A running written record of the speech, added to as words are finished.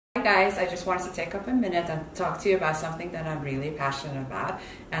Hi guys, I just wanted to take up a minute and talk to you about something that I'm really passionate about,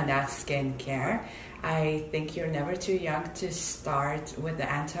 and that's skincare. I think you're never too young to start with the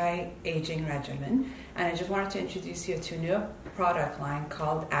anti-aging regimen, and I just wanted to introduce you to a new product line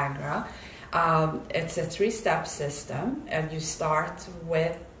called Agora. It's a three-step system, and you start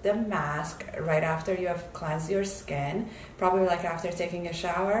with the mask right after you have cleansed your skin, probably like after taking a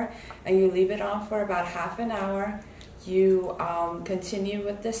shower, and you leave it on for about half an hour. You continue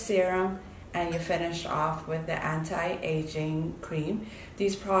with the serum, and you finish off with the anti-aging cream.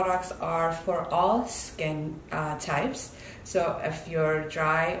 These products are for all skin types, so if you're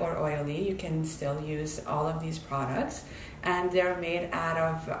dry or oily, you can still use all of these products. And they're made out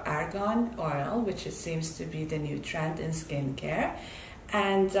of argan oil, which seems to be the new trend in skincare.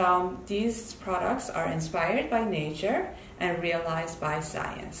 And these products are inspired by nature and realized by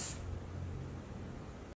science.